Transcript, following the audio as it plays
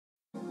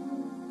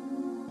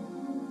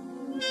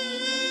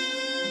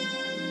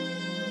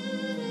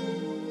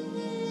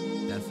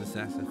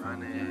That's a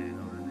funny egg.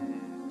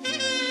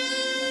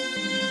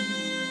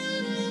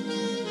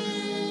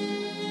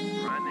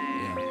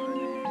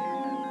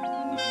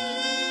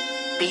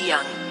 Be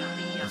young.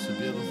 That's a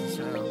beautiful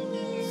sound.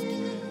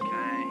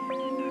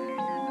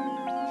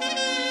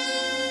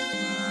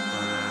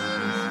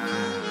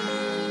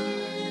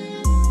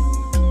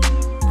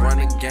 Run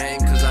the game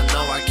cause I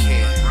know I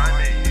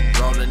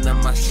can. Rolling up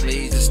my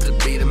sleeves just to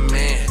be the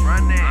man.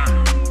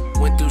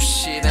 Went through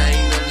shit I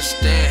ain't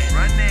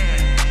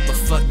understand. But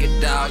fuck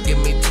it, dawg, get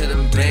me to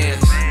them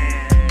bands.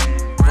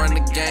 Run the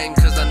game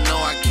cause I know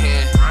I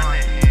can.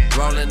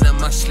 Rolling up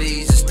my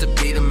sleeves just to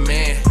be the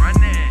man.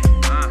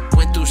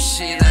 Went through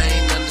shit I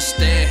ain't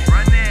understand.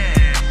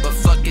 But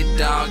fuck it,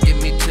 dawg,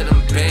 get me to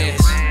them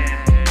bands.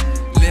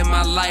 Live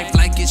my life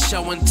like it's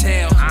show and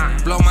tell.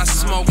 Blow my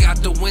smoke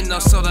out the window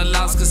so the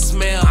louse can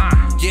smell.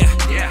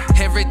 Yeah,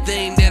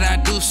 everything that I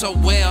do so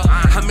well.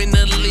 I'm in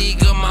the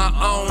league of my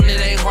own, it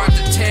ain't hard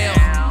to tell.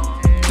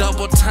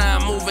 Double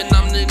time moving,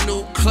 I'm the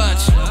new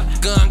clutch.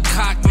 Gun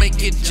cock,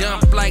 make it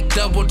jump like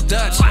double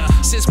dutch.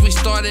 Since we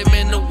started,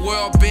 man, the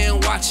world been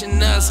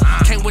watching us.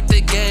 Came with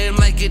the game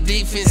like a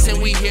defense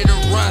and we here to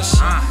rush.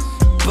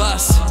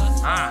 Bust,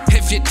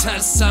 if you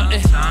touch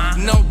something,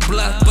 no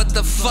bluff, but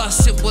the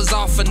fuss, it was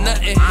all for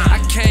nothing. I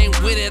came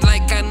with it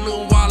like I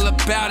knew all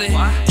about it.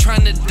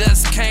 Trying to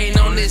dust Kaine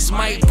on this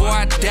mic, boy,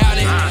 I doubt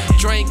it.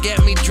 Drink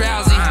get me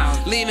drowsy,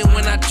 leaning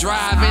when I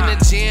drive in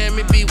the gym,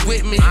 it be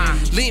with me.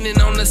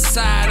 Leaning on the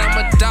side, I'm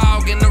a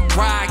dog in the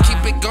ride,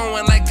 keep it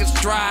going like it's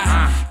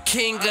dry.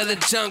 King of the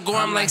jungle,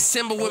 I'm like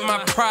Simba with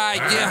my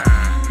pride, yeah.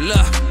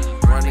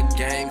 Look, run the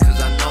game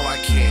cause I know I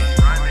can.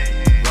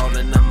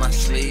 Rolling up my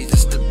sleeves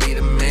just to be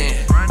the man.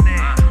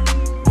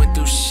 Went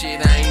through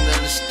shit I ain't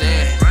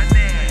understand.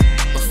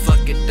 But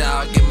fuck it,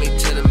 dawg, get me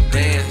to them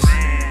bands.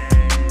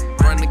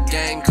 Run the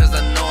game cause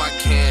I know I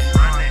can.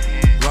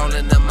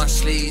 Rolling up my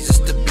sleeves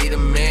just to be the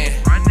man.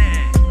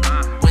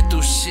 Went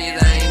through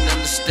shit I ain't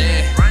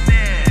understand.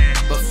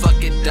 But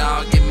fuck it,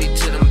 dawg, get me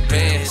to them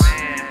bands.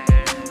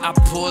 I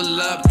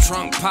pull up,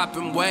 trunk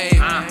popping wave.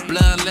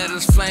 Blood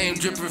letters flame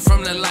dripping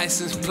from the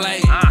license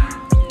plate.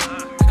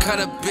 Cut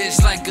a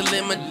bitch like a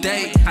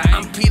lemonade.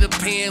 I'm Peter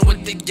Pan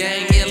with the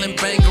gang, yelling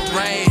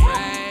Bangarang.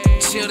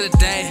 Chill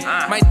today,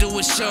 might do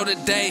a show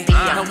today.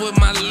 I'm with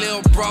my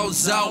lil bro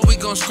Zo, we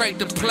gon' scrape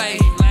the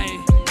plate.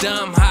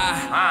 Dumb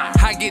high,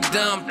 I get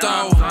dumb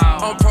though.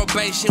 On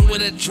probation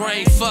with a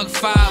drain, fuck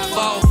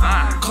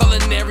 5-0.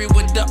 Culinary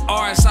with the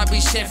arts, I be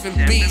chefing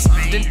beats.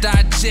 Then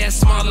digest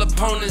small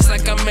opponents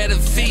like I'm at a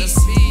feast.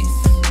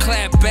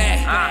 Clap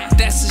back,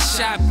 that's a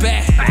shot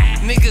back.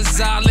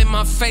 Niggas all in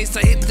my face,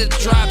 I hit the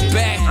drop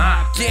back.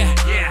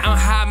 Yeah, I'm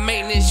high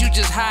maintenance, you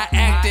just high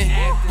acting.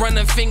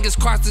 Running fingers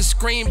across the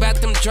screen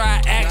about them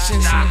dry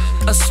actions.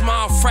 A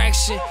small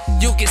fraction,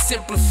 you can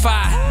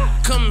simplify.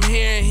 Come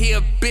here and hear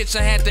a bitch,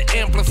 I had to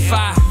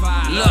amplify.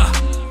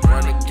 Look,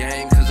 run the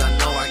game.